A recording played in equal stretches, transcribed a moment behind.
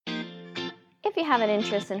If you have an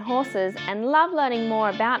interest in horses and love learning more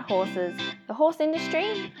about horses, the horse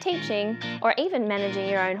industry, teaching, or even managing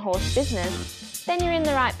your own horse business, then you're in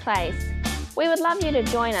the right place. We would love you to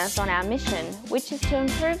join us on our mission, which is to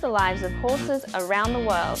improve the lives of horses around the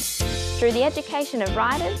world through the education of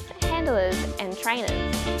riders, handlers, and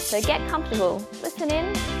trainers. So get comfortable, listen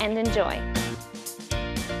in, and enjoy.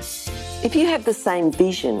 If you have the same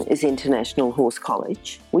vision as International Horse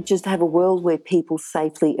College, which is to have a world where people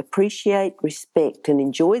safely appreciate, respect and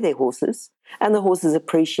enjoy their horses, and the horses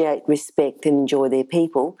appreciate, respect and enjoy their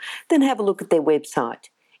people, then have a look at their website,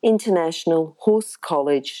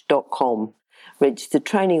 internationalhorsecollege.com, registered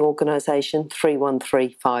training organisation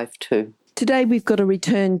 31352. Today we've got a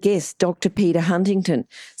return guest, Dr. Peter Huntington.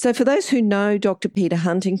 So for those who know Dr. Peter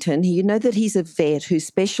Huntington, you know that he's a vet who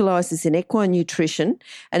specialises in equine nutrition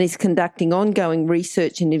and is conducting ongoing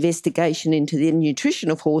research and investigation into the nutrition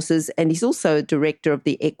of horses, and he's also a director of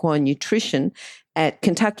the equine nutrition at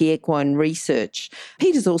Kentucky Equine Research.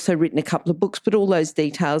 Peter's also written a couple of books, but all those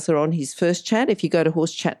details are on his first chat. If you go to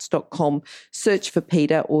horsechats.com, search for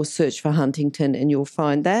Peter or search for Huntington and you'll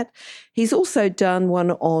find that. He's also done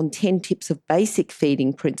one on 10 tips of basic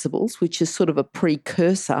feeding principles, which is sort of a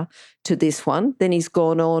precursor to this one. Then he's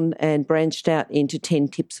gone on and branched out into 10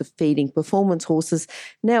 tips of feeding performance horses.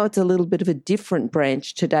 Now it's a little bit of a different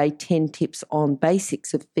branch today, 10 tips on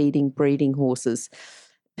basics of feeding breeding horses.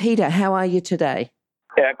 Peter, how are you today?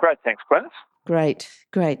 Yeah, great. Thanks, Glenys. Great.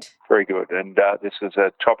 Very good. And this is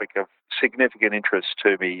a topic of significant interest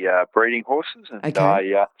to me, breeding horses. And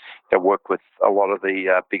Okay. I work with a lot of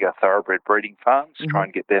the bigger thoroughbred breeding farms, try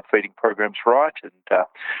and get their feeding programs right and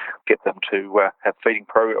get them to have feeding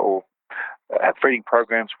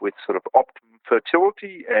programs with sort of optimum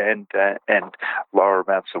fertility and lower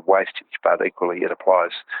amounts of wastage. But equally, the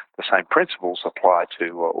same principles apply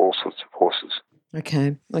to all sorts of horses.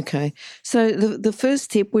 Okay. So the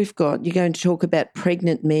first tip we've got, you're going to talk about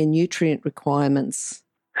pregnant mare nutrient requirements.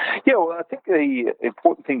 Yeah, well, I think the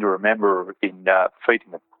important thing to remember in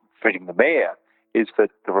feeding the mare is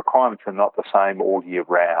that the requirements are not the same all year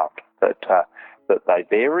round, that they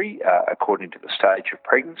vary according to the stage of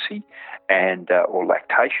pregnancy and or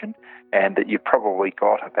lactation, and that you've probably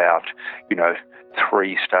got about,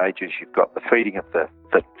 3 stages. You've got the feeding of the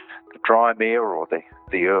dry mare or the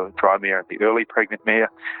dry mare and the early pregnant mare,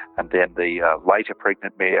 and then the later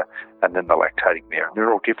pregnant mare, and then the lactating mare. And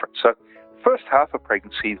they're all different. So first half of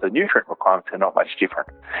pregnancy, the nutrient requirements are not much different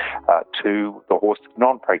to the horse that's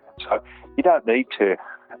non-pregnant. So you don't need to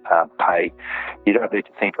you don't need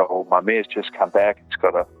to think, oh, my mare's just come back, it's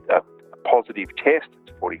got a positive test,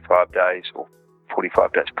 it's 45 days or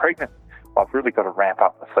 45 days pregnant. I've really got to ramp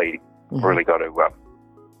up the feeding. I've really got to,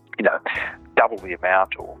 double the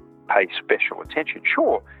amount or pay special attention.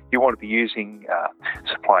 Sure, you want to be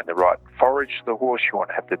supplying the right forage to the horse. You want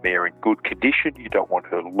to have the mare in good condition. You don't want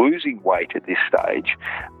her losing weight at this stage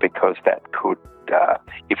because that could,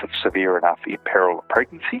 if it's severe enough, imperil the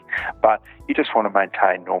pregnancy. But you just want to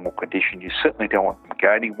maintain normal condition. You certainly don't want them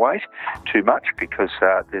gaining weight too much because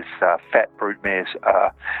there's fat brood mares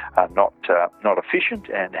are not efficient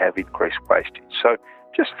and have increased wastage. So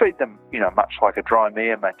just feed them, much like a dry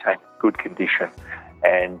mare, maintain good condition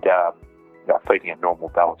and feeding a normal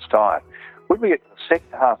balanced diet. When we get to the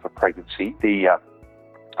second half of pregnancy,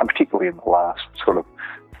 and particularly in the last sort of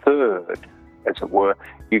third, as it were,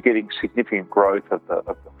 you're getting significant growth of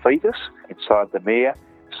the fetus inside the mare,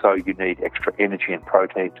 so you need extra energy and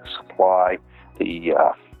protein to supply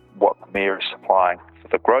what the mare is supplying for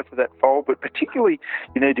the growth of that foal, but particularly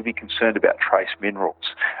you need to be concerned about trace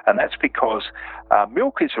minerals. And that's because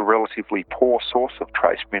milk is a relatively poor source of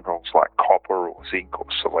trace minerals like copper or zinc or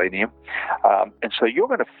selenium. And so you're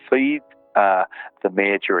going to feed the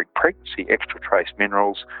mare during pregnancy extra trace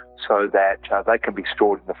minerals so that they can be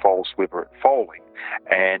stored in the foal's liver at foaling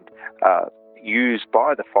and used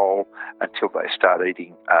by the foal until they start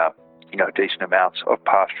eating decent amounts of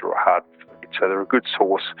pasture or hard food. So they're a good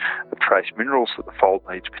source of trace minerals that the foal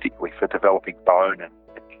needs, particularly for developing bone and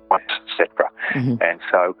joints, etc. And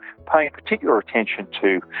so paying particular attention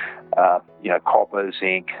to copper,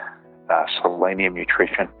 zinc, selenium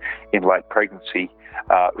nutrition in late pregnancy,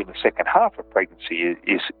 in the second half of pregnancy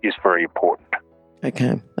is very important.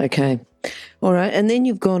 Okay. All right. And then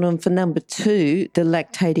you've gone on for number 2, the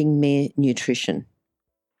lactating mare nutrition.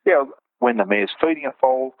 Yeah, when the mare's feeding a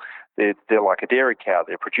foal, they're like a dairy cow.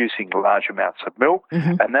 They're producing large amounts of milk,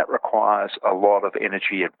 and that requires a lot of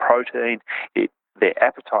energy and protein. Their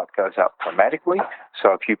appetite goes up dramatically.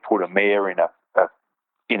 So if you put a mare in a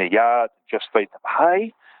yard, just feed them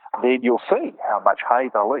hay, then you'll see how much hay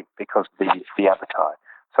they'll eat because of the appetite.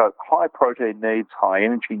 So high protein needs, high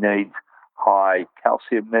energy needs, high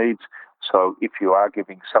calcium needs. So if you are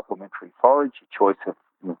giving supplementary forage, your choice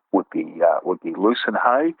would be lucerne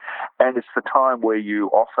hay, and it's the time where you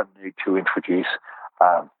often need to introduce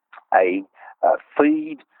a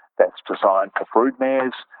feed that's designed for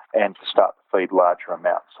broodmares and to start to feed larger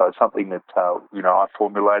amounts. So something that I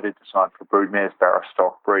formulated, designed for broodmares, barrow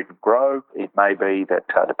stock, breed and grow. It may be that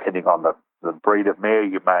depending on the breed of mare,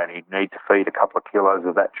 you may only need to feed a couple of kilos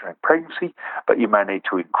of that during pregnancy, but you may need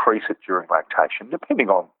to increase it during lactation, depending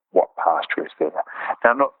on what pasture is there.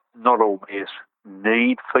 Now, not all mares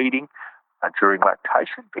need feeding during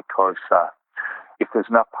lactation, because if there's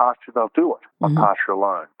enough pasture, they'll do it on pasture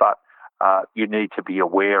alone. But you need to be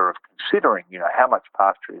aware of considering, how much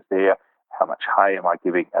pasture is there, how much hay am I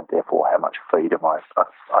giving, and therefore how much feed am I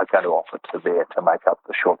going to offer to there to make up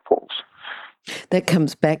the shortfalls. That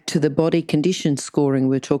comes back to the body condition scoring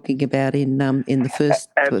we're talking about in the first,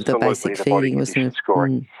 Absolutely, the basic the feeding, body wasn't condition it?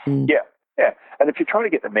 Scoring. Yeah. And if you're trying to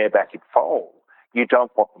get the mare back in foal, you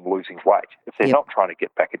don't want them losing weight. If they're not trying to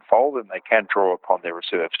get back in foal, then they can draw upon their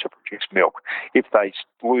reserves to produce milk. If they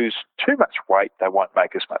lose too much weight, they won't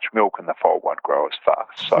make as much milk and the foal won't grow as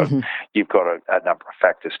fast. So you've got a number of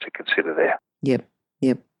factors to consider there.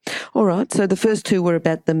 Yep. All right, so the first two were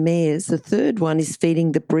about the mares. The third one is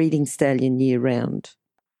feeding the breeding stallion year-round.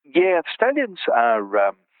 Yeah, stallions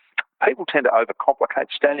are... people tend to overcomplicate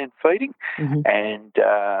stallion feeding, and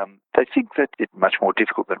they think that it's much more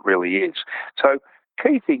difficult than it really is. So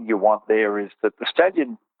key thing you want there is that the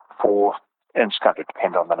stallion, and it's going to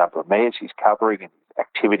depend on the number of mares he's covering and his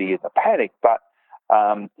activity in the paddock, but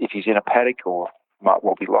if he's in a paddock or might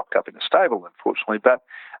well be locked up in a stable, unfortunately, but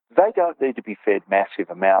they don't need to be fed massive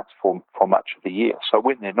amounts for much of the year. So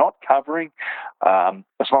when they're not covering,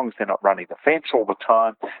 as long as they're not running the fence all the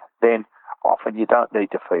time, then often you don't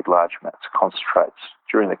need to feed large amounts of concentrates.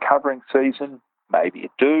 During the covering season, maybe you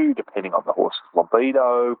do, depending on the horse's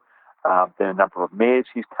libido, the number of mares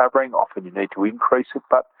he's covering. Often you need to increase it.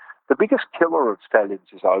 But the biggest killer of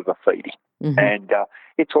stallions is overfeeding. And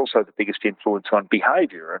it's also the biggest influence on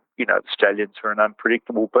behaviour. And, the stallions are an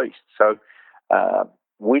unpredictable beast. So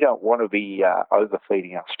we don't want to be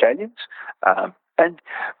overfeeding our stallions. And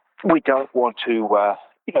we don't want to,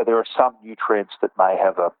 there are some nutrients that may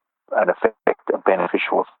have a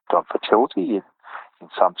beneficial effect on fertility in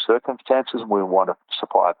some circumstances, and we want to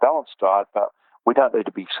supply a balanced diet, but we don't need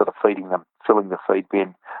to be sort of feeding them, filling the feed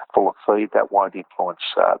bin full of feed. That won't influence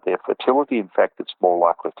their fertility. In fact, it's more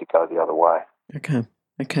likely to go the other way.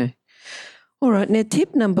 Okay. All right, now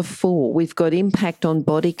tip number 4, we've got impact on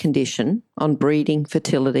body condition, on breeding,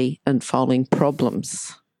 fertility and foaling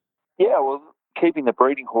problems. Yeah, well, keeping the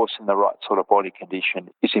breeding horse in the right sort of body condition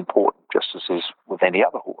is important, just as is with any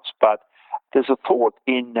other horse. But there's a thought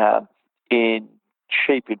in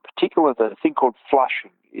sheep in particular that a thing called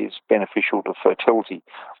flushing is beneficial to fertility,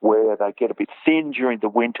 where they get a bit thin during the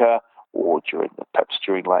winter or perhaps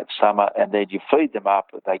during late summer, and then you feed them up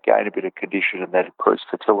and they gain a bit of condition and that improves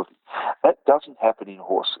fertility. That doesn't happen in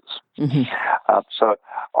horses. So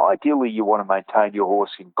ideally you want to maintain your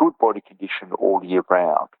horse in good body condition all year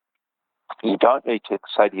round. You don't need to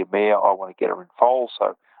say to your mare, I want to get her in foal,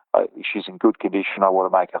 so if she's in good condition, I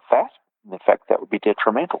want to make her fat. And in fact, that would be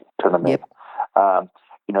detrimental to the mare.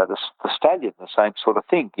 The stallion, the same sort of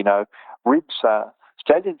thing. Ribs,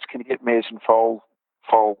 stallions can get mares in foal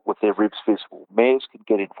with their ribs visible. Mares can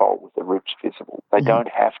get in foal with their ribs visible. They don't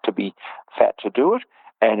have to be fat to do it.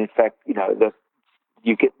 And in fact,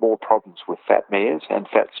 you get more problems with fat mares and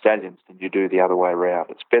fat stallions than you do the other way around.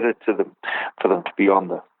 It's better for them to be on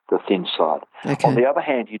the thin side. Okay. On the other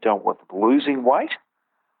hand, you don't want them losing weight.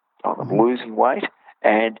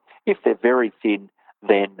 And if they're very thin,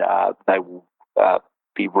 then they will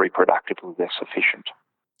be reproductively less efficient.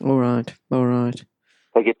 All right.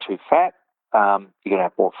 They get too fat, you're going to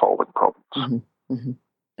have more foaling problems.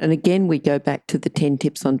 And again, we go back to the 10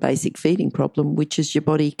 tips on basic feeding problem, which is your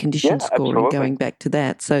body condition scoring, absolutely. going back to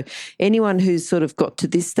that. So anyone who's sort of got to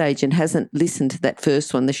this stage and hasn't listened to that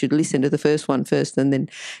first one, they should listen to the first one first and then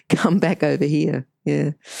come back over here.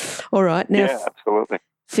 Yeah. All right. Now, absolutely.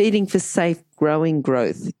 Feeding for safe growing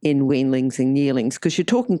growth in weanlings and yearlings, because you're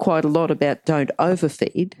talking quite a lot about don't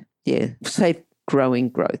overfeed. Yeah. Safe growing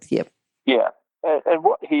growth. Yep. Yeah. And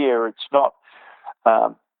what here, it's not...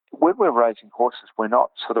 when we're raising horses, we're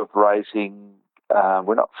not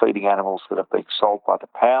we're not feeding animals that are being sold by the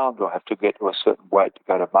pound or have to get to a certain weight to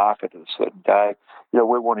go to market at a certain day.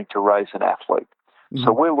 We're wanting to raise an athlete.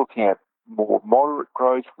 So we're looking at more moderate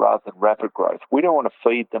growth rather than rapid growth. We don't want to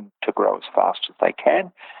feed them to grow as fast as they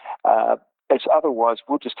can, as otherwise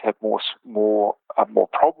we'll just have more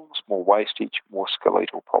problems, more wastage, more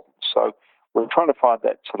skeletal problems. So we're trying to find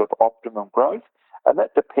that sort of optimum growth. And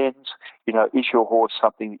that depends, is your horse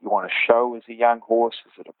something that you want to show as a young horse?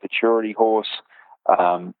 Is it a maturity horse?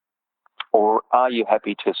 Or are you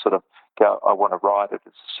happy to sort of go, I want to ride it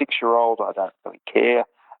as a 6-year-old, I don't really care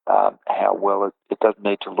how well it doesn't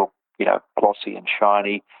need to look, glossy and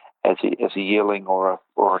shiny as a yearling or a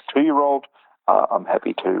 2-year-old. I'm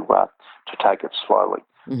happy to take it slowly.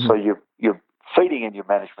 Mm-hmm. So your feeding and your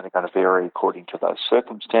management are going to vary according to those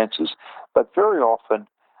circumstances, but very often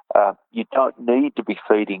you don't need to be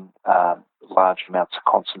feeding large amounts of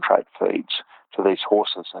concentrate feeds to these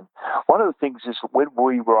horses. And one of the things is that when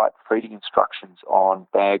we write feeding instructions on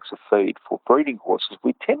bags of feed for breeding horses,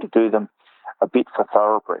 we tend to do them a bit for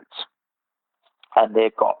thoroughbreds. And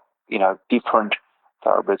they've got, different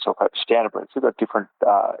thoroughbreds or standardbreds. They've got different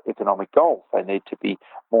economic goals. They need to be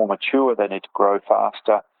more mature. They need to grow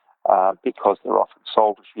faster because they're often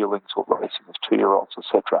sold as yearlings or racing as 2-year-olds,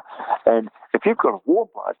 etc. And if you've got a warm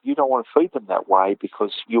blood, you don't want to feed them that way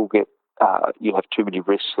because you'll have too many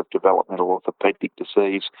risks of developmental orthopedic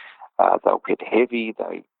disease. They'll get heavy.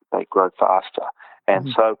 They grow faster. And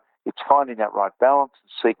so it's finding that right balance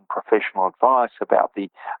and seeking professional advice about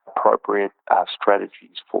the appropriate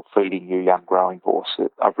strategies for feeding your young growing horse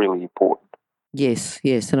that are really important. Yes.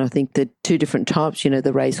 And I think the two different types,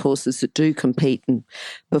 the race horses that do compete and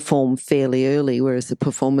perform fairly early, whereas the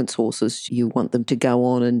performance horses, you want them to go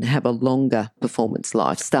on and have a longer performance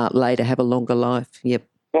life, start later, have a longer life. Yep.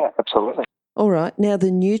 Yeah, absolutely. All right. Now,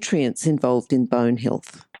 the nutrients involved in bone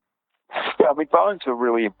health. Yeah, bones are a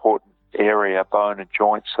really important area. Bone and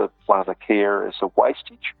joints are one of the key areas of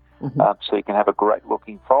wastage. Mm-hmm. So you can have a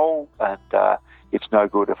great-looking foal, and it's no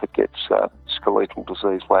good if it gets skeletal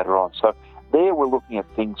disease later on. So there we're looking at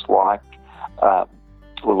things like,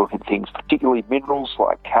 particularly minerals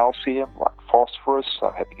like calcium, like phosphorus,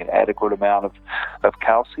 so having an adequate amount of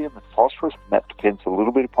calcium and phosphorus, and that depends a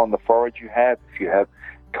little bit upon the forage you have. If you have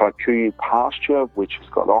Kikuyu pasture, which has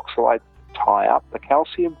got oxalates to tie up the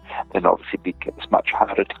calcium, then obviously it's much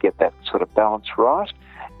harder to get that sort of balance right.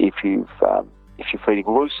 If you're feeding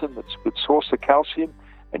lucerne, that's a good source of calcium,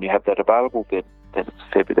 and you have that available, then it's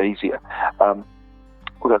a fair bit easier.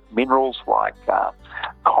 We've got minerals like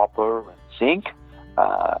copper and zinc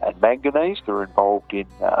and manganese. They're involved in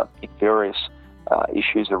various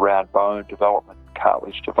issues around bone development,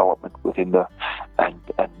 cartilage development within and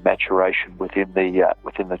maturation within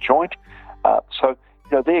the joint. So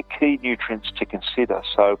they're key nutrients to consider.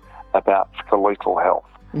 So about skeletal health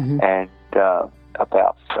and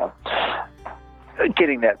about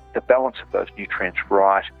getting the balance of those nutrients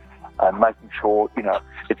right, and making sure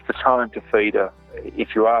it's the time to feed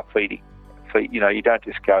if you are feeding, you don't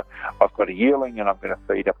just go, I've got a yearling and I'm going to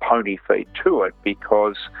feed a pony feed to it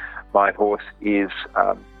because my horse is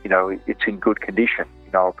it's in good condition.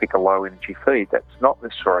 I'll pick a low energy feed. That's not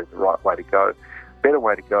necessarily the right way to go. Better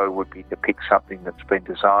way to go would be to pick something that's been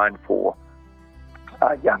designed for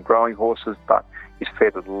young growing horses but is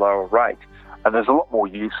fed at a lower rate. And there's a lot more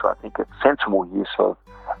use, I think, a sensible use of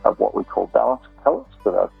what we call balanced pellets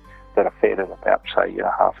that are fed at about, say,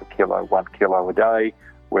 half a kilo, 1 kilo a day,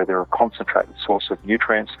 where they're a concentrated source of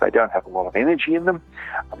nutrients. They don't have a lot of energy in them.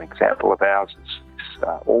 An example of ours is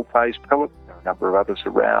all-phase pellet. There are a number of others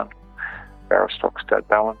around, Barrostock State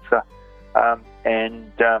Balancer,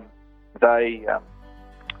 and they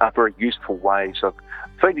are very useful ways of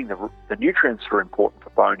feeding the nutrients that are important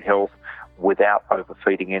for bone health without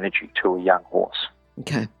overfeeding energy to a young horse.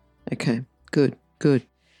 Okay, good.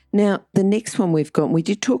 Now, the next one we've got, we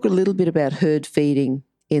did talk a little bit about herd feeding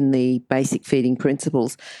in the basic feeding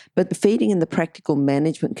principles, but the feeding and the practical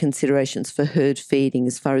management considerations for herd feeding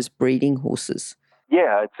as far as breeding horses.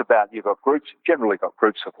 Yeah, it's about, you've generally got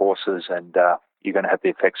groups of horses, and you're going to have the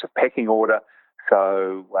effects of pecking order.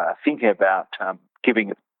 So thinking about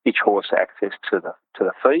giving each horse access to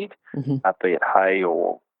the feed, be it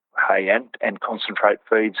hay and concentrate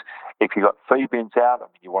feeds. If you've got feed bins out,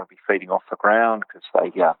 you want to be feeding off the ground because they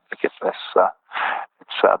get less.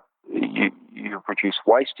 You reduce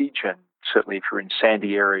wastage, and certainly if you're in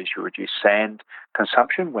sandy areas, you reduce sand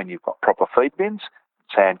consumption when you've got proper feed bins.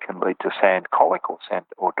 Sand can lead to sand colic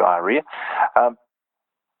or diarrhea.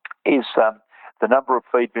 Is the number of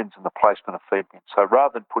feed bins and the placement of feed bins. So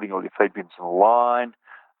rather than putting all your feed bins in a line,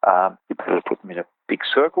 you better put them in a big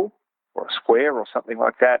circle or a square or something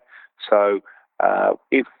like that. So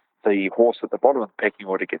if the horse at the bottom of the pecking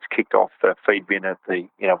order gets kicked off the feed bin at the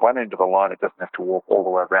one end of the line, it doesn't have to walk all the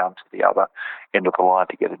way around to the other end of the line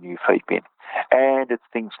to get a new feed bin. And it's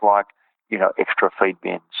things like extra feed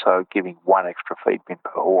bins, so giving one extra feed bin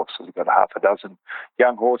per horse. So you've got half a dozen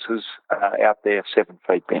young horses out there, 7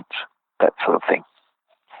 feed bins, that sort of thing.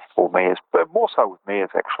 mares, but more so with mares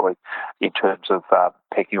actually in terms of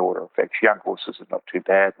pecking order effects. Young horses are not too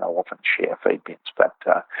bad, and they'll often share feed bins, but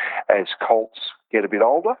as colts get a bit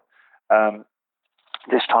older,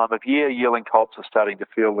 this time of year, yearling colts are starting to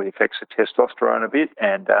feel the effects of testosterone a bit,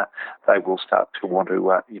 and they will start to want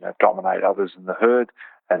to dominate others in the herd.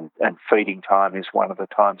 And feeding time is one of the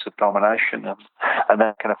times of domination, and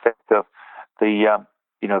that can affect the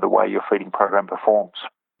way your feeding program performs.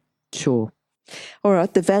 Sure. All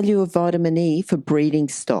right. The value of vitamin E for breeding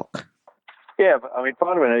stock. Yeah, I mean,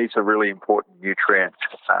 vitamin E is a really important nutrient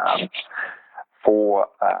for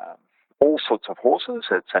all sorts of horses.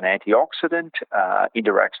 It's an antioxidant,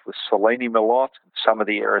 interacts with selenium a lot. Some of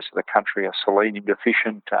the areas of the country are selenium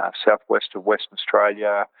deficient, southwest of Western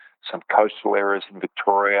Australia, some coastal areas in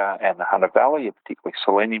Victoria and the Hunter Valley are particularly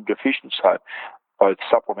selenium deficient. So both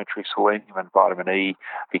supplementary selenium and vitamin E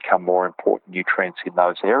become more important nutrients in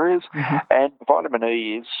those areas. Mm-hmm. And vitamin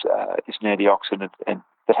E is an antioxidant and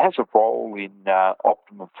that has a role in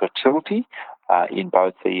optimum fertility in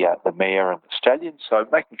both the mare and the stallion. So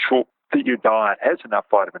making sure that your diet has enough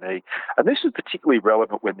vitamin E. And this is particularly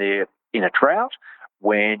relevant when they're in a drought,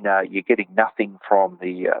 when you're getting nothing from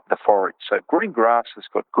the forage. So green grass has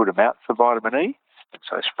got good amounts of vitamin E.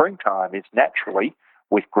 So springtime is naturally,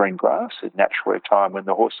 with green grass, is naturally a time when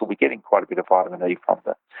the horse will be getting quite a bit of vitamin E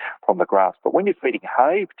from the grass. But when you're feeding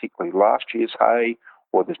hay, particularly last year's hay,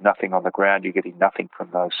 or there's nothing on the ground, you're getting nothing from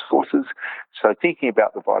those sources. So thinking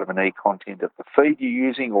about the vitamin E content of the feed you're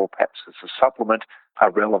using, or perhaps as a supplement,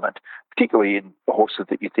 are relevant, particularly in the horses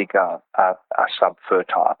that you think are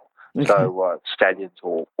sub-fertile. Okay. So stallions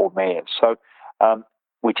or mares. So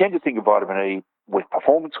we tend to think of vitamin E with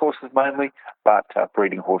performance horses mainly, but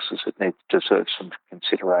breeding horses, it deserves some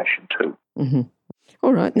consideration too. Mm-hmm.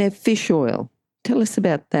 All right. Now, fish oil. Tell us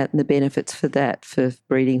about that and the benefits for that for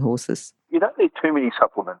breeding horses. You don't need too many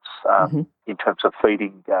supplements in terms of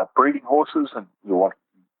feeding breeding horses, and you want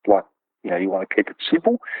to keep it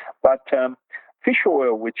simple. But fish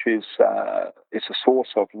oil, which is a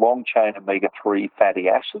source of long-chain omega-3 fatty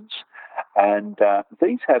acids, and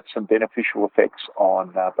these have some beneficial effects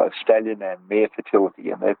on both stallion and mare fertility.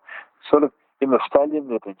 And they've sort of, in the stallion,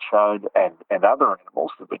 they've been shown, and other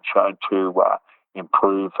animals, they've been shown to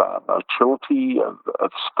improve motility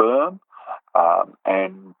of sperm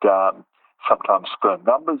and sometimes sperm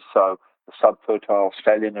numbers. So the subfertile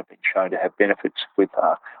stallion have been shown to have benefits with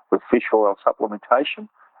fish oil supplementation.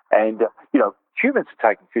 And, humans are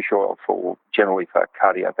taking fish oil generally for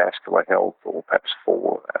cardiovascular health, or perhaps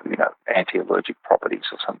for, anti-allergic properties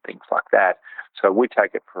or some things like that. So we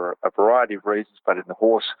take it for a variety of reasons, but in the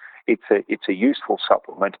horse, it's a useful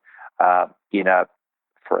supplement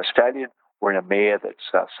for a stallion or in a mare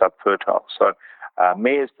that's subfertile. So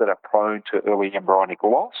mares that are prone to early embryonic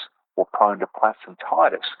loss or prone to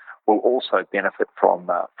placentitis will also benefit from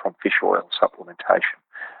fish oil supplementation.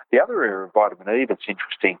 The other area of vitamin E that's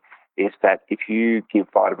interesting is that if you give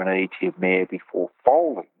vitamin E to your mare before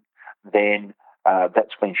foaling, then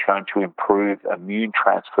that's been shown to improve immune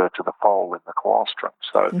transfer to the foal in the colostrum.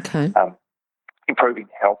 So improving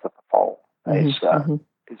the health of the foal is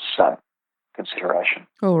consideration.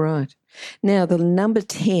 All right. Now, the number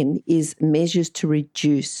 10 is measures to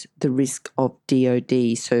reduce the risk of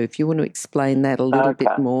DOD. So if you want to explain that a little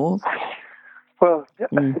bit more. Well,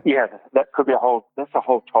 yeah, that could be that's a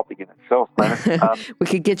whole topic in itself, Glenys. We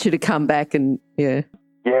could get you to come back and, Yeah,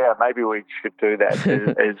 maybe we should do that.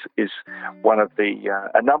 is one of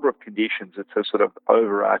a number of conditions. It's a sort of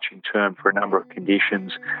overarching term for a number of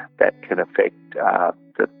conditions that can affect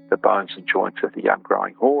the bones and joints of the young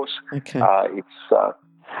growing horse. Okay. It's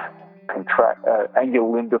angular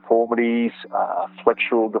limb deformities,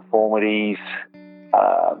 flexural deformities,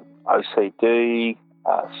 OCD,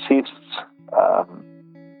 cysts,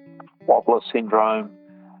 wobbler syndrome,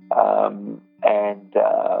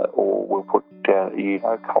 or we'll put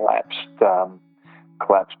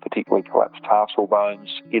particularly collapsed tarsal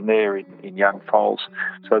bones in there in young foals.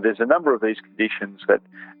 So there's a number of these conditions that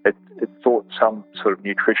it's thought some sort of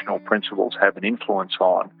nutritional principles have an influence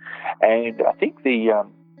on. And I think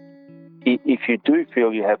if you do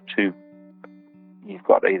feel you've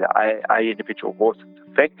got either a individual horse that's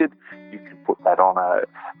affected, you can put that on a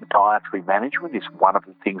dietary management is one of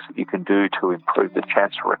the things that you can do to improve the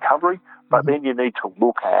chance of recovery. But then you need to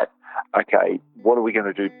look at, okay, what are we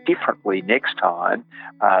going to do differently next time,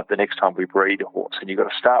 the next time we breed a horse? And you've got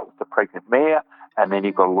to start with the pregnant mare, and then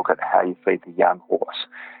you've got to look at how you feed the young horse.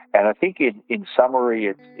 And I think in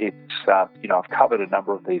summary, it's I've covered a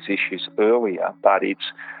number of these issues earlier, but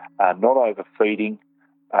it's not overfeeding,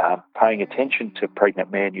 paying attention to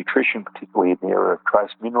pregnant mare nutrition, particularly in the area of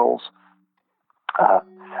trace minerals,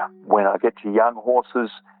 When I get to young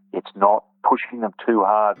horses, it's not pushing them too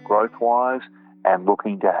hard growth-wise and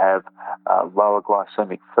looking to have lower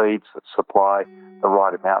glycemic feeds that supply the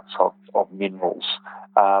right amounts of minerals,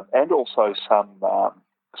 and also some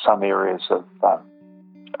areas of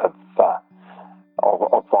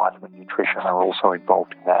vitamin nutrition are also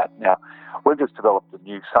involved in that. Now, we've just developed a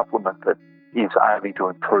new supplement that is aiming to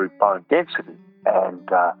improve bone density, and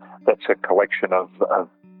that's a collection of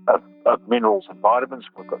minerals and vitamins.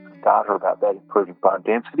 We've got some data about that improving bone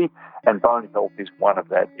density, and bone health is one of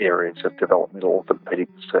that areas of developmental orthopedic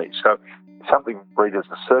disease. So it's something breeders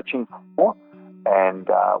are searching for, and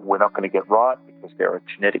we're not going to get right because there are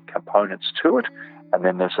genetic components to it, and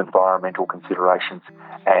then there's environmental considerations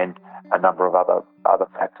and a number of other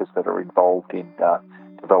factors that are involved in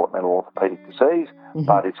developmental orthopedic disease,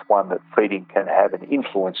 but it's one that feeding can have an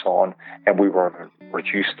influence on, and we want to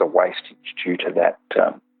reduce the wastage due to that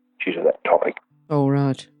topic. All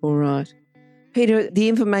right. Peter, the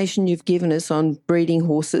information you've given us on breeding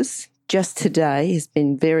horses just today has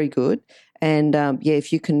been very good. And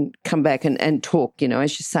if you can come back and talk,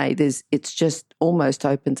 as you say, it's just almost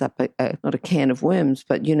opens up not a can of worms,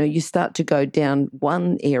 but, you start to go down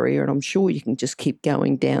one area, and I'm sure you can just keep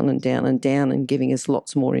going down and down and down and giving us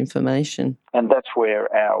lots more information. And that's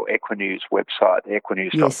where our Equinews website, the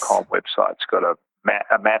equinews.com website's got a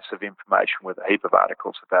massive information with a heap of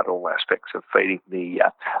articles about all aspects of feeding the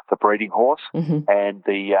breeding horse, and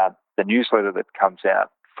the newsletter that comes out,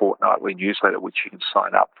 fortnightly newsletter, which you can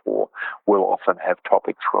sign up for, will often have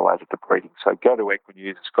topics related to breeding. So go to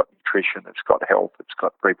Equinews. It's got nutrition, it's got health, it's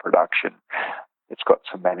got reproduction, it's got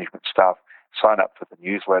some management stuff. Sign up for the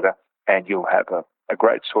newsletter and you'll have a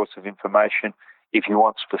great source of information. If you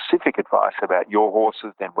want specific advice about your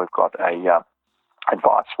horses, then we've got a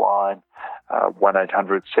advice line,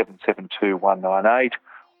 1-800-772-198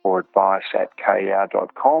 or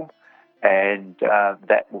advice@kr.com, and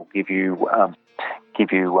that will give you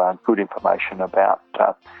good information about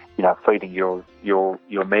feeding your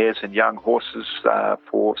mares and young horses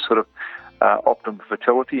for sort of optimum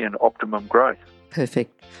fertility and optimum growth.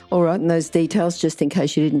 Perfect. All right, and those details, just in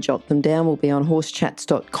case you didn't jot them down, will be on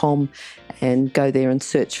horsechats.com, and go there and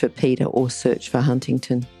search for Peter or search for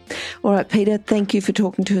Huntington. All right, Peter, thank you for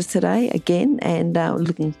talking to us today again, and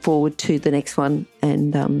looking forward to the next one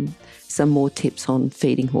and some more tips on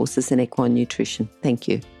feeding horses and equine nutrition. Thank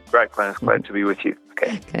you. Great, Glenn. It's glad to be with you.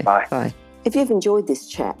 Okay. Bye. If you've enjoyed this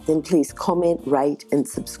chat, then please comment, rate and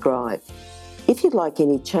subscribe. If you'd like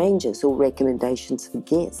any changes or recommendations for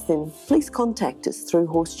guests, then please contact us through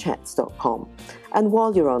horsechats.com. And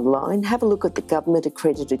while you're online, have a look at the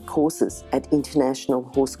government-accredited courses at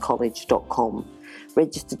internationalhorsecollege.com.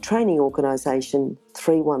 Registered Training Organisation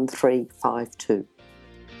 31352.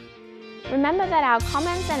 Remember that our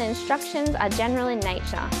comments and instructions are general in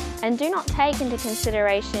nature and do not take into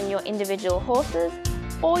consideration your individual horses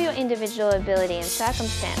or your individual ability and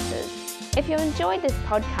circumstances. If you enjoyed this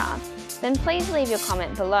podcast, then please leave your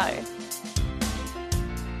comment below.